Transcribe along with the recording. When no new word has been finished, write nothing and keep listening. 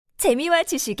재미와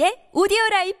지식의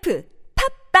오디오라이프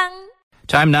팝빵.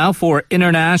 Time now for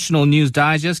International News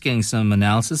Digest, getting some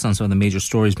analysis on some of the major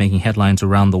stories making headlines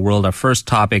around the world. Our first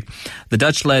topic, the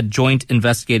Dutch-led joint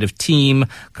investigative team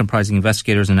comprising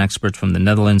investigators and experts from the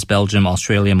Netherlands, Belgium,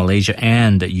 Australia, Malaysia,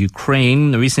 and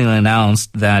Ukraine recently announced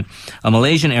that a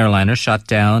Malaysian airliner shot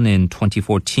down in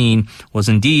 2014 was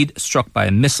indeed struck by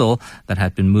a missile that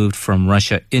had been moved from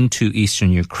Russia into eastern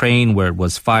Ukraine, where it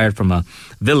was fired from a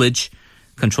village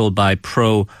controlled by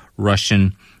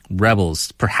pro-Russian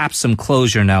rebels. Perhaps some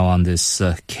closure now on this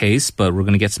case, but we're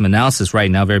going to get some analysis right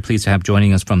now. Very pleased to have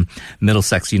joining us from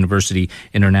Middlesex University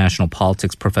International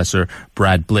Politics, Professor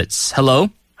Brad Blitz. Hello.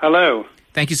 Hello.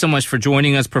 Thank you so much for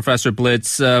joining us, Professor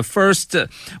Blitz. First,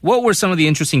 what were some of the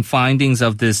interesting findings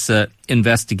of this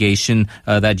investigation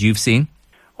that you've seen?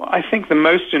 Well, I think the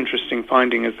most interesting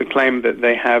finding is the claim that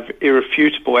they have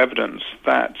irrefutable evidence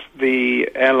that the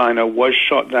airliner was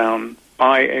shot down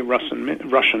by a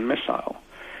Russian missile.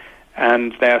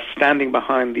 And they're standing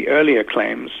behind the earlier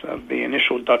claims of the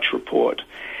initial Dutch report.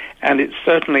 And it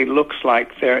certainly looks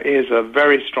like there is a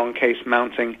very strong case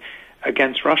mounting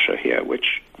against Russia here,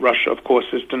 which Russia, of course,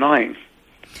 is denying.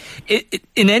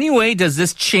 In any way, does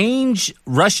this change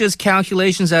Russia's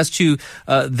calculations as to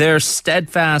their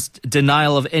steadfast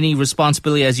denial of any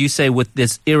responsibility, as you say, with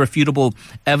this irrefutable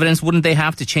evidence? Wouldn't they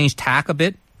have to change tack a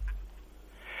bit?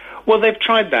 Well, they've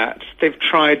tried that. They've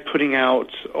tried putting out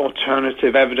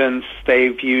alternative evidence.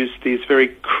 They've used these very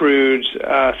crude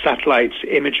satellite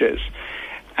images.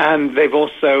 And they've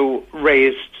also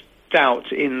raised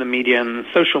doubt in the media and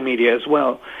social media as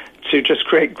well to just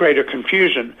create greater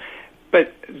confusion.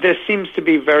 But there seems to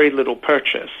be very little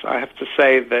purchase. I have to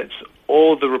say that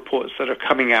all the reports that are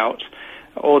coming out,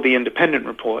 all the independent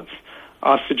reports,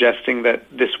 are suggesting that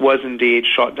this was indeed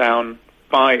shot down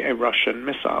by a Russian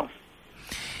missile.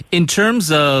 In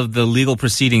terms of the legal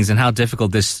proceedings and how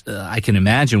difficult this, I can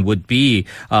imagine, would be,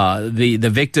 the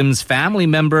victims' family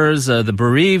members, the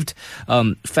bereaved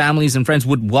families and friends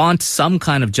would want some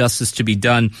kind of justice to be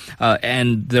done,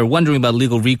 and they're wondering about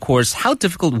legal recourse. How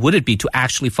difficult would it be to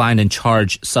actually find and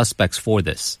charge suspects for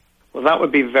this? Well, that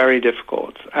would be very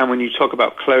difficult. And when you talk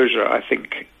about closure, I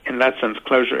think in that sense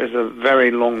closure is a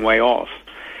very long way off.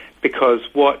 Because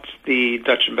what the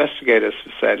Dutch investigators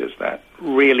have said is that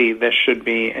really there should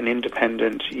be an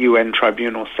independent UN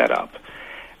tribunal set up.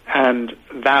 And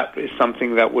that is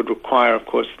something that would require, of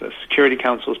course, the Security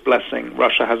Council's blessing.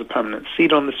 Russia has a permanent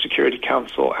seat on the Security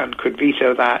Council and could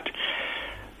veto that.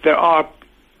 There are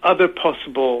other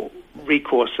possible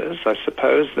recourses, I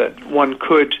suppose, that one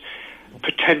could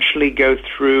potentially go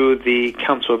through the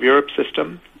Council of Europe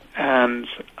system, and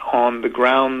on the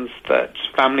grounds that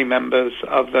family members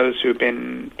of those who have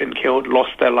been killed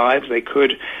lost their lives, they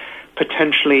could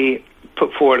potentially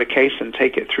put forward a case and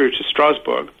take it through to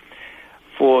Strasbourg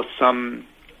for some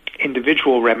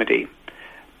individual remedy.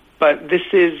 But this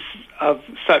is of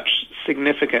such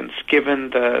significance,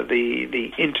 given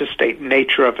the interstate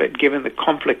nature of it, given the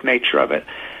conflict nature of it.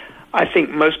 I think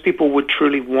most people would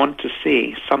truly want to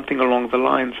see something along the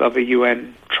lines of a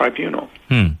UN tribunal.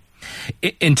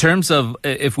 In terms of,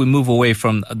 if we move away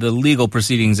from the legal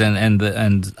proceedings and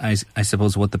I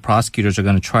suppose what the prosecutors are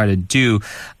going to try to do,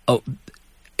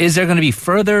 is there going to be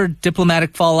further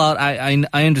diplomatic fallout? I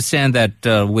understand that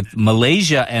with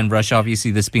Malaysia and Russia, obviously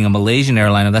this being a Malaysian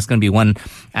airliner, that's going to be one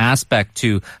aspect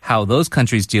to how those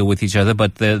countries deal with each other.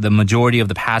 But the majority of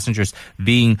the passengers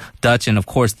being Dutch, and of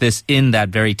course this in that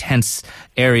very tense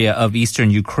area of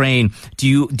eastern Ukraine, do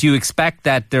you expect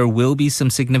that there will be some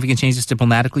significant changes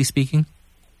diplomatically speaking?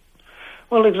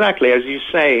 Well, exactly. As you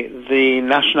say, the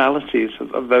nationalities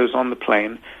of those on the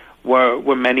plane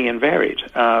were many and varied.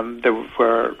 There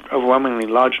were overwhelmingly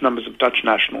large numbers of Dutch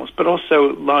nationals, but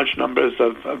also large numbers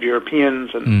of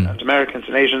Europeans and Americans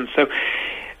and Asians. So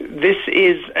this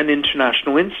is an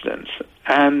international incident,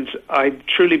 and I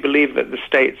truly believe that the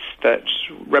states that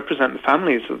represent the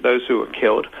families of those who were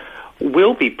killed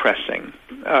will be pressing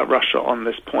Russia on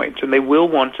this point, and they will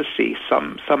want to see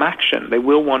some action. They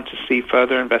will want to see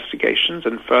further investigations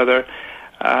and further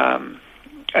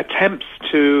attempts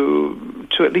to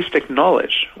at least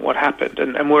acknowledge what happened,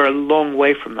 and we're a long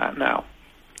way from that now.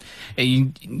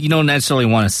 You don't necessarily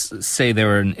want to say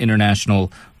they're an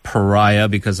international pariah,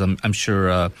 because I'm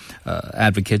sure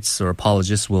advocates or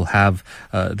apologists will have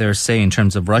their say in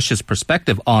terms of Russia's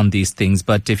perspective on these things.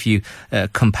 But if you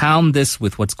compound this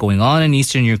with what's going on in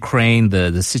eastern Ukraine,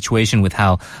 the situation with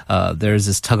how there's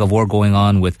this tug of war going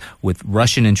on with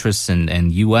Russian interests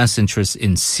and U.S. interests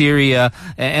in Syria,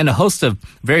 and a host of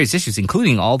various issues,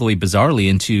 including all the way bizarrely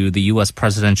into the U.S.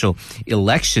 presidential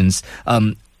elections,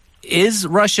 Is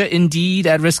Russia indeed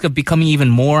at risk of becoming even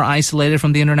more isolated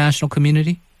from the international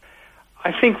community?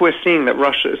 I think we're seeing that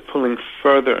Russia is pulling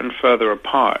further and further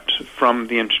apart from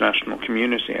the international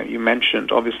community. You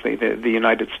mentioned, obviously, the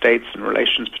United States and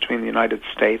relations between the United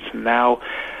States, and now,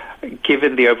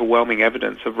 given the overwhelming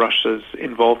evidence of Russia's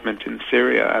involvement in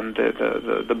Syria and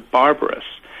the barbarous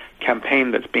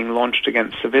campaign that's being launched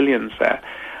against civilians there,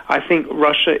 I think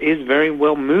Russia is very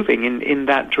well moving in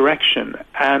that direction.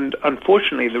 And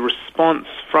unfortunately, the response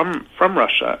from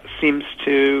Russia seems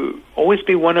to always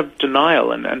be one of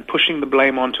denial and pushing the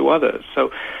blame onto others.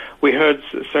 So we heard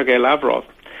Sergei Lavrov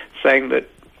saying that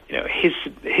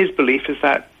his belief is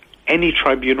that any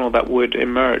tribunal that would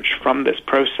emerge from this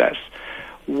process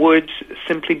would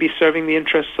simply be serving the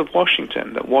interests of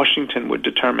Washington, that Washington would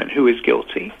determine who is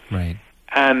guilty. Right.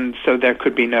 And so there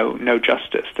could be no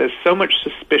justice. There's so much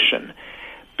suspicion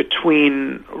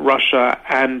between Russia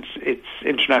and its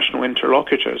international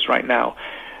interlocutors right now.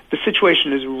 The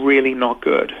situation is really not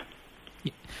good.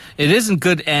 It isn't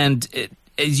good, and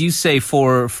as you say,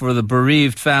 for the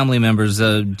bereaved family members,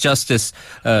 justice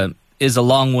is a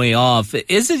long way off.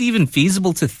 Is it even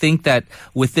feasible to think that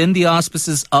within the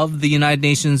auspices of the United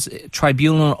Nations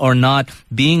Tribunal or not,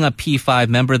 being a P5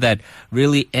 member, that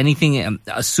really anything,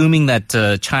 assuming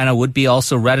that China would be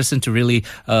also reticent to really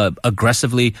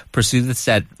aggressively pursue this,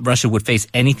 that Russia would face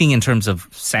anything in terms of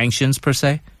sanctions per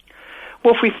se?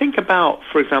 Well, if we think about,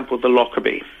 for example, the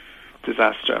Lockerbie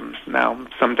disaster now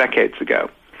some decades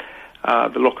ago,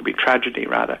 the Lockerbie tragedy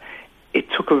rather, it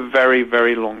took a very,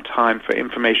 very long time for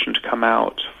information to come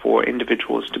out, for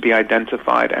individuals to be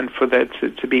identified, and for there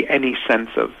to be any sense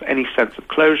of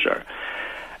closure.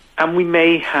 And we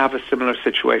may have a similar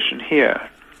situation here.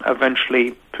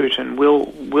 Eventually, Putin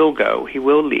will go, he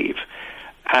will leave,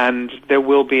 and there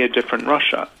will be a different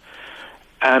Russia.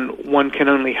 And one can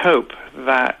only hope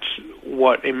that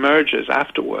what emerges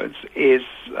afterwards is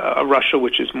a Russia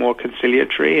which is more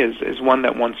conciliatory, is one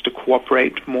that wants to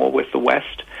cooperate more with the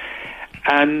West,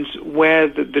 and where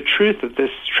the truth of this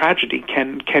tragedy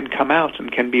can come out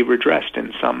and can be redressed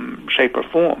in some shape or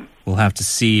form. We'll have to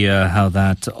see how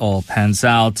that all pans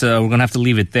out. We're going to have to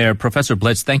leave it there. Professor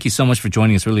Blitz, thank you so much for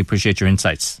joining us. Really appreciate your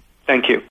insights. Thank you.